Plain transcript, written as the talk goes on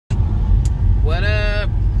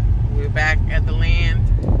back at the land.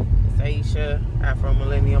 It's Aisha, Afro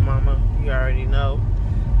Millennial Momma. You already know.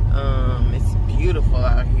 It's beautiful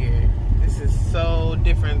out here. This is so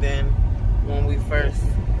different than when we first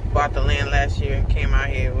bought the land last year and came out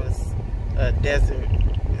here. It was a desert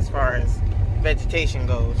as far as vegetation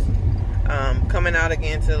goes. Coming out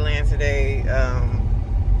again to the land today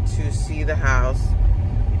to see the house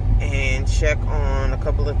and check on a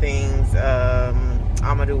couple of things. I'm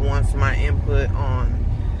gonna do once my input on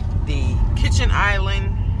the kitchen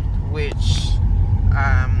island, which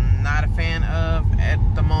I'm not a fan of at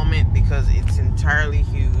the moment because it's entirely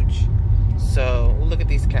huge. So look at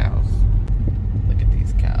these cows. Look at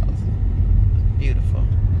these cows. Beautiful.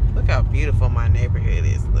 Look how beautiful my neighborhood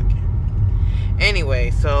is looking.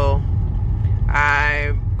 Anyway, so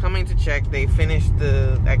I'm coming to check. They finished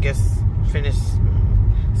finished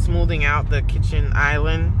smoothing out the kitchen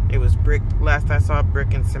island. It was brick, last I saw,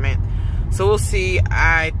 brick and cement. So we'll see.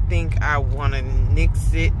 I think I want to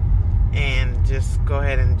nix it and just go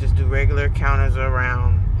ahead and just do regular counters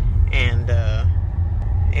around and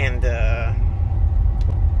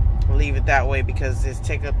leave it that way, because it's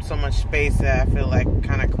take up so much space that I feel like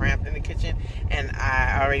kind of cramped in the kitchen, and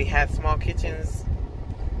I already had small kitchens,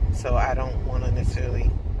 so I don't want to necessarily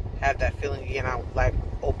have that feeling again. I like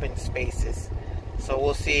open spaces. So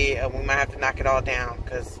we'll see. We might have to knock it all down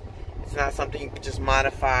because it's not something you can just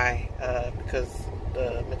modify because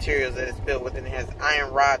the materials that it's built with, and it has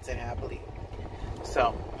iron rods in it, I believe.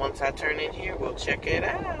 So once I turn in here, we'll check it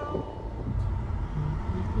out.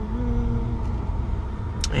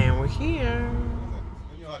 And we're here.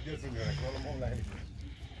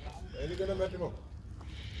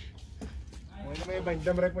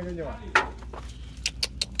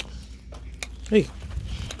 Hey.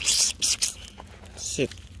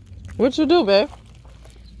 Sit. What you do, babe?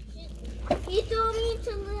 He told me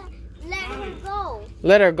to let her go.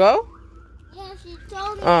 Let her go? Yeah, she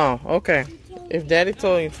told me. Oh, okay. If Daddy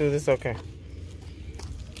told you to, it's okay.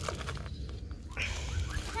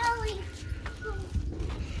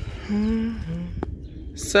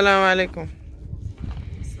 Assalamu alaikum.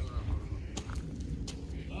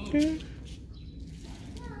 Okay.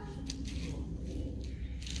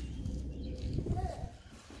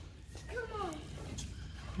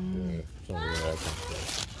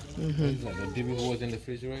 The was in the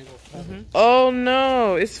refrigerator. Oh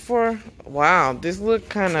no, it's for, wow, this look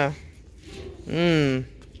kind of, it's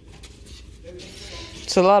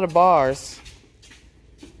a lot of bars.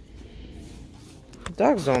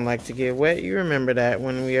 Dogs don't like to get wet. You remember that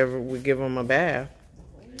when we give them a bath.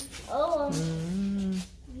 Oh,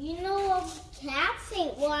 you know cats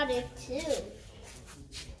ain't water too.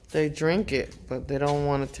 They drink it, but they don't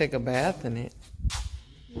want to take a bath in it.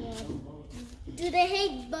 Yeah. Do they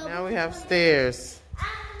hate bubbles? Now we have stairs.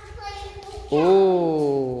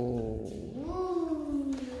 Ooh.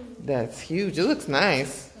 That's huge. It looks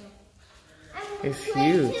nice. It's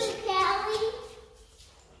huge.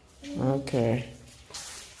 Okay.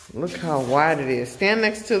 Look how wide it is. Stand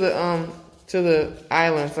next to the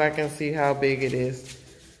island so I can see how big it is.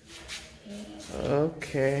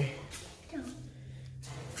 Okay.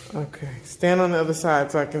 Okay. Stand on the other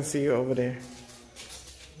side so I can see you over there.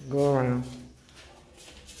 Go around.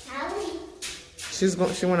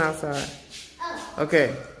 She went outside.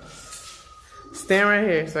 Okay. Stand right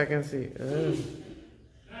here so I can see.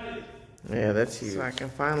 Yeah, that's huge. So I can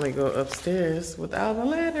finally go upstairs without a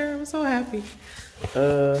ladder. I'm so happy.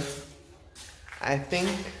 I think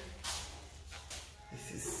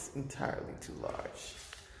this is entirely too large.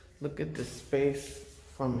 Look at the space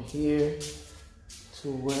from here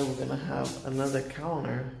to where we're gonna have another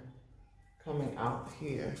counter coming out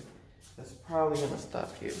here. That's probably gonna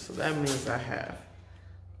stop here. So that means I have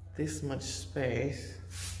this much space.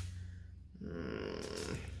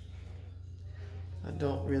 I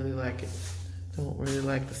don't really like it. Don't really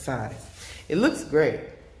like the size. It looks great,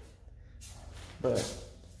 but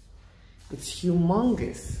it's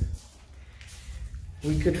humongous.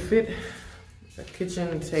 We could fit a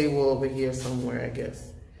kitchen table over here somewhere, I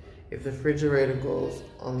guess, if the refrigerator goes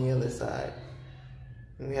on the other side.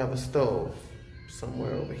 And we have a stove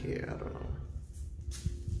somewhere over here. I don't know.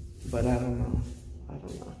 But I don't know. I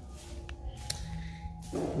don't know.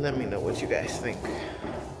 Let me know what you guys think.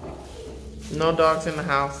 No dogs in the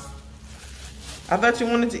house. I thought you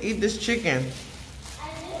wanted to eat this chicken.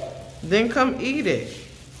 Then come eat it.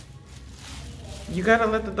 You gotta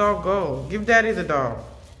let the dog go. Give Daddy the dog.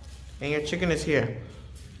 And your chicken is here.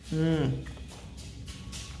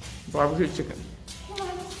 Barbecue chicken.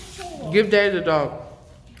 Give Daddy the dog.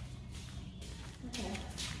 Okay.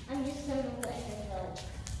 I'm just gonna let her go.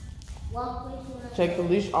 Walk with her. Take the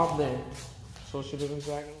leash off then, so she doesn't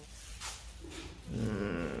drag it.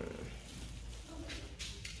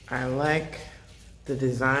 I like the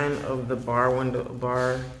design of the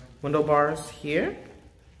window bars here,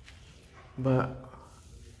 but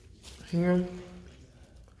here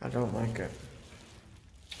I don't like it.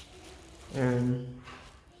 And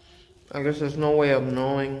I guess there's no way of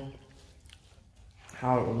knowing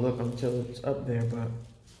how it will look until it's up there, but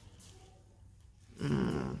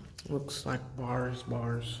looks like bars.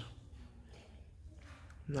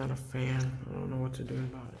 Not a fan. I don't know what to do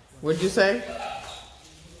about it. What'd you say?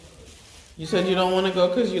 You said you don't want to go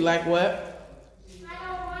because you like what? I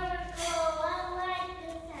don't want to go. I like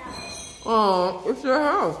this house. Oh, it's your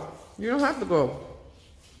house. You don't have to go.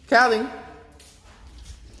 Kaale.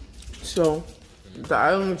 So, the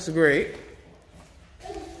island looks great.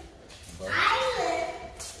 Island?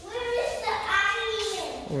 Where is the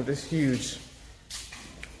island? Oh, this huge.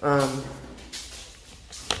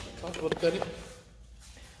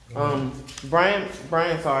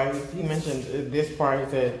 Brian saw it. He mentioned this part. He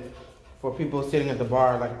said for people sitting at the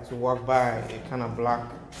bar, like to walk by, it kind of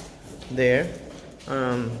blocked there.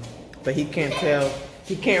 But he can't tell.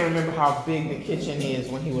 He can't remember how big the kitchen is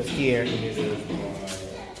when he was here. This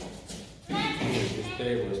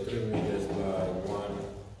table is 3 meters by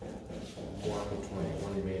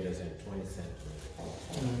 1 meters and 20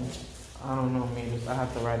 centimeters. I don't know meters. I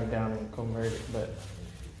have to write it down and convert it. But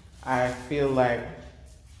I feel like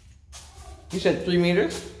you said 3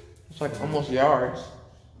 meters. It's like almost yards.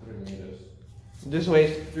 3 meters. This way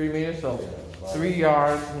is 3 meters, so 3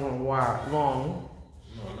 yards wide, long.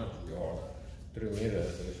 No, not yard. 3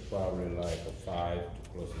 meters is probably like a 5 to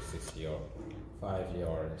close to 6 yards. 5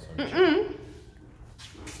 yards.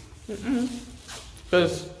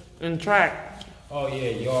 Because in track. Oh yeah,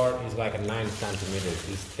 yard is like a 9 centimeters.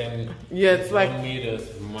 It's 10. Yeah, it's like 1 meters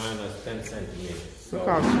minus 10 centimeters. Look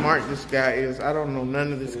how smart this guy is. I don't know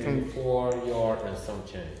none of this. 4 yards and some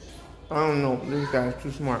change. I don't know. This guy's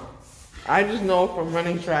too smart. I just know from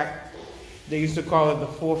running track, they used to call it the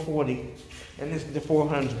 440, and this is the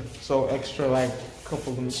 400. So extra like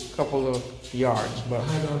couple of yards. But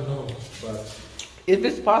I don't know. But if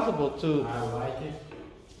it's possible to, I like it.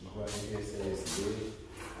 But if you say it's good,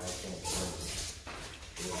 I can't find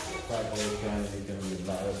it. It's gonna be a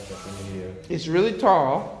lot of stuff in here. it's really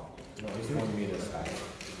tall. No, it's 1 meter high.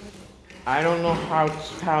 I don't know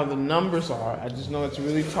how the numbers are. I just know it's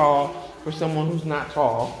really tall for someone who's not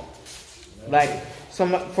tall. Like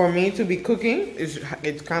for me to be cooking,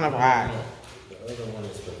 it's kind of high. No, the other one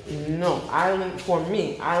is for cooking. No, island for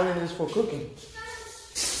me, island is for cooking.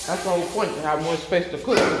 That's the whole point, to have more space to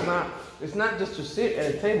cook. It's not just to sit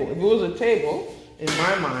at a table. If it was a table, in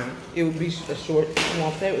my mind, it would be a short,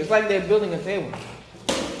 small table. It's like they're building a table.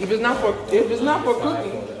 If it's not for cooking,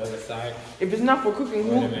 The other side. if it's not for cooking,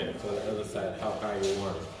 Wait a minute. For the other side, how high you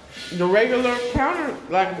want it? the regular counter,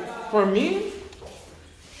 like for me,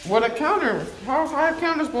 what a counter, how high a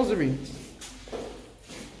counter supposed to be?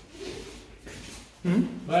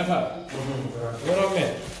 Back up. What a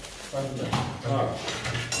minute.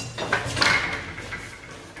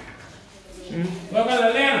 Look at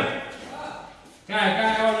the Lena.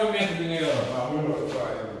 Kai, how do you make the nail?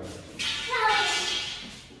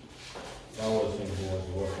 That was him who was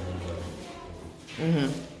working on the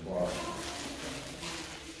bar.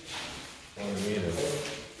 1 meter.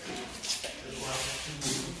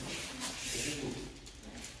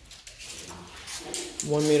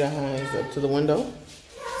 One meter high is up to the window.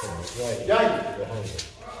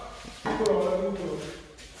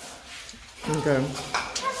 Okay.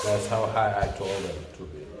 That's how high I told them to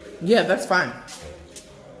be. Yeah, that's fine.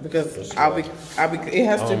 Because it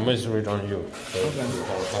has to. Measure it on you. So Okay.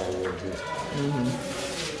 how high it will be.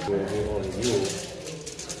 Will be on you.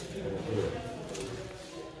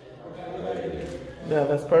 Yeah,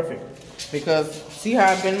 that's perfect. Because see how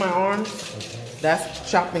I bend my arms? That's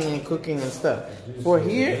chopping and cooking and stuff. For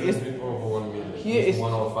here, it's over 1 meter. Here is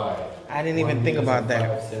 105. I didn't even think about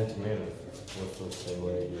that. 5 centimeters. What's to say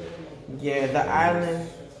right here? Yeah, the island.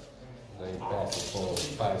 Then pass it for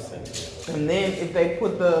 5 centimeters. And then if they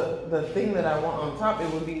put the thing that I want on top, it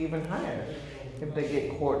would be even higher. If they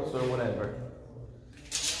get quartz or whatever.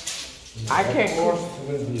 I can't Of cook. course, it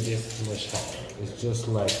will be this much high. It's just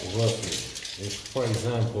like roughly. If, for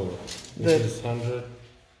example, this is 100,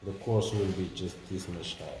 the course will be just this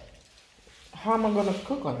much high. How am I gonna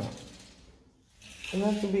cook on that? It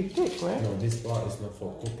has to be thick, right? No, this part is not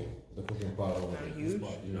for cooking. The cooking part over there. This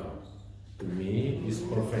part, no. To me, it's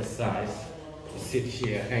perfect size. To sit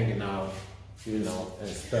here hanging out, you know, and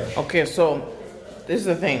stuff. Okay, so this is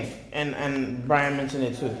the thing, and Brian mentioned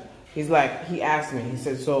it too. He's like, he asked me, he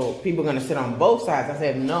said, so people gonna sit on both sides? I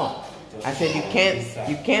said, no. I said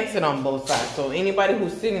you can't sit on both sides. So anybody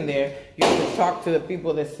who's sitting there, you have to talk to the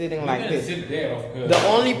people that's sitting like this. Sit there, of course. The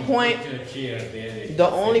only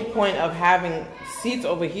point of having seats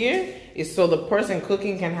over here is so the person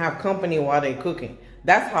cooking can have company while they're cooking.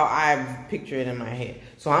 That's how I picture it in my head.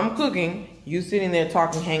 So I'm cooking, you sitting there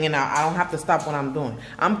talking, hanging out. I don't have to stop what I'm doing.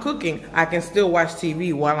 I'm cooking, I can still watch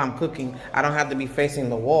TV while I'm cooking. I don't have to be facing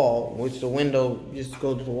the wall, which the window just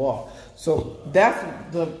goes to the wall. So that's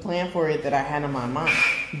the plan for it that I had in my mind.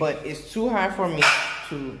 But it's too high for me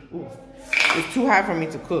to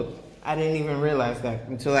cook. I didn't even realize that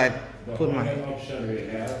until I put my... The option we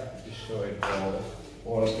have to show it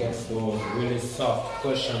or against those really soft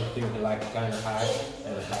cushion things like kind of high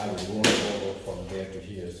and have it roll over from there to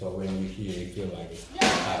here. So when you hear it, you feel like it's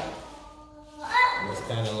high. And it's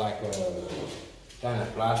kind of like a kind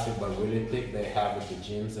of plastic but really thick. They have with the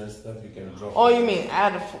gyms and stuff. You can drop. Oh, you mean I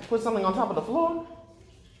had to put something on top of the floor?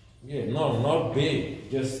 Yeah, no, not big.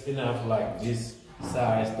 Just enough like this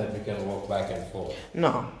size that you can walk back and forth.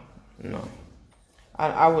 No.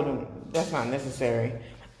 I wouldn't. That's not necessary.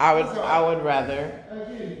 I would rather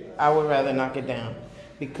knock it down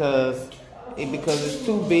because it's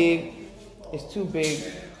too big. It's too big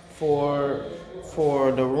for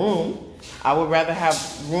the room. I would rather have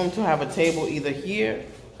room to have a table either here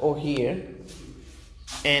or here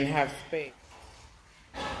and have space.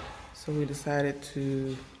 So we decided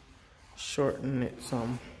to shorten it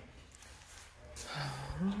some.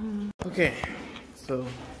 Okay, so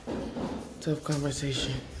tough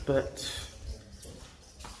conversation, but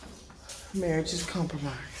marriage is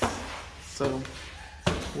compromise. So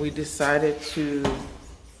we decided to,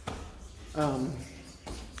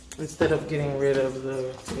 instead of getting rid of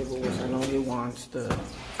the table, which I know he wants, the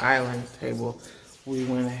island table, we're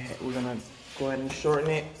gonna go ahead and shorten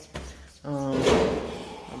it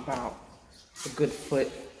about a good foot,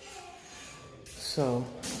 so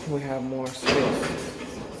we have more space.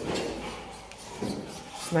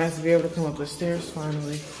 It's nice to be able to come up the stairs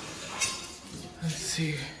finally. Let's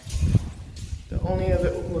see. The only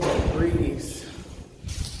other breeze.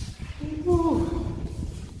 Woo.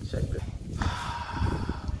 Check this.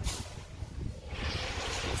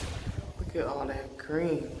 Look at all that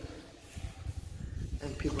green.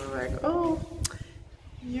 And people are like, oh,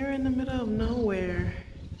 you're in the middle of nowhere.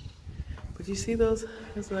 But you see those?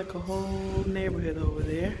 There's like a whole neighborhood over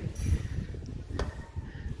there.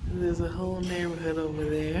 There's a whole neighborhood over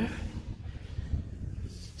there.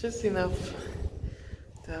 Just enough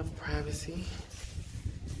to have privacy.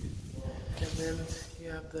 And then you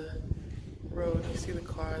have the road. You see the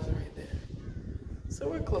cars right there. So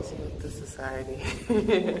we're close enough to society.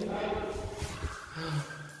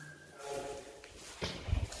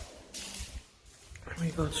 Let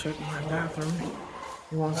me go check my bathroom.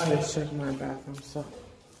 He wants me to check my bathroom, so.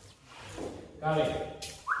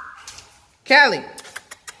 Kaale.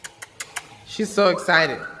 She's so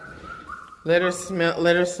excited. Let her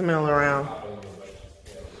smell around.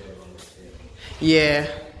 Yeah.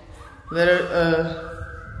 Let her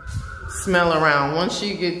smell around. Once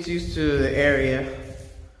she gets used to the area.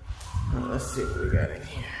 Let's see what we got in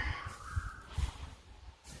here.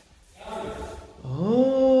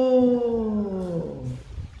 Oh.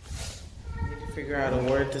 I need to figure out a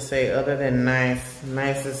word to say other than nice.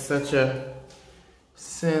 Nice is such a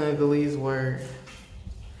Senegalese word.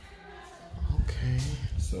 Okay.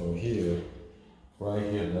 So here, right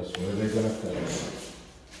here, that's where they're gonna cut it.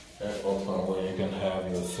 That open where you're gonna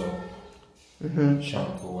have your soap,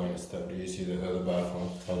 shampoo and stuff. Do you see the other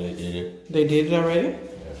bathrooms? How they did it? They did it already? Yeah.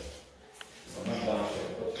 I'm not down there,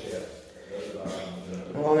 but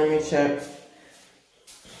yeah. Well, let me check.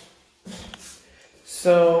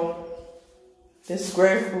 So, this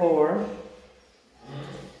gray floor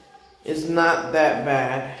is not that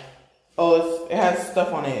bad. Oh, it has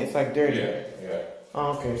stuff on it. It's like dirty. Yeah.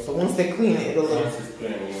 Oh, okay, so once they clean it,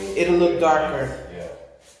 it'll look darker. Yeah.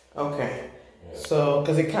 Okay. Yeah. So,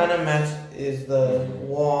 because it kind of matches the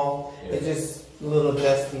wall, it's just a little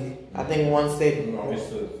dusty. I think once they...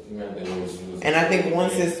 And I think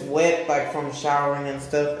once it's wet, like from showering and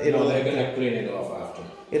stuff, it'll... they're gonna clean it off after.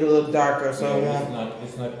 It'll look darker, so it won't...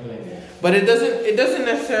 It's not clean yet. But it doesn't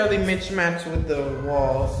necessarily match with the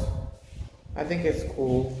walls. I think it's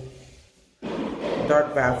cool.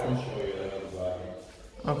 Dark bathroom.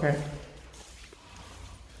 Okay.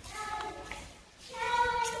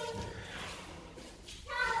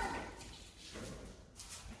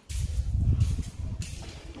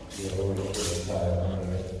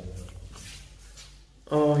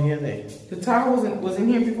 Oh yeah, the tile wasn't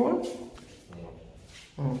here before.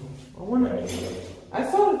 Oh, I wonder. I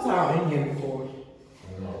saw the tile in here before.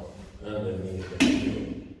 No, underneath.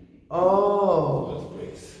 Oh. Those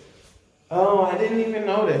bricks. Oh, I didn't even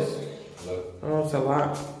notice. Look. Oh, it's a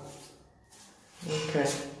lot. Okay.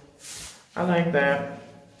 I like that.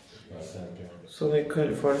 So they cut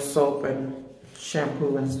it for the soap and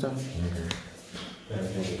shampoo and stuff.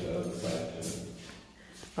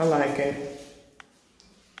 I like it.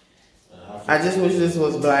 I just wish this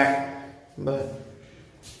was black, but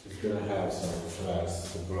it's gonna have some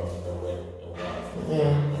flags to grow away.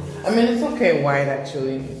 yeah. I mean, it's okay white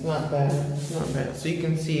actually. It's not bad. It's not bad. So you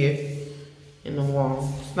can see it in the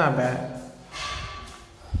wall. It's not bad.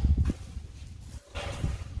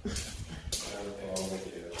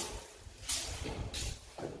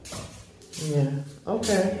 Yeah.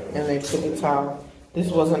 Okay. And they put the towel. This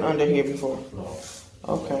wasn't under here before. No.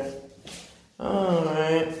 Okay. All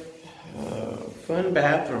right. Fun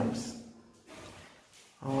bathrooms.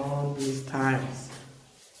 All these tiles.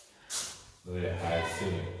 Yeah, I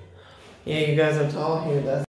see. Yeah, you guys are tall here. That's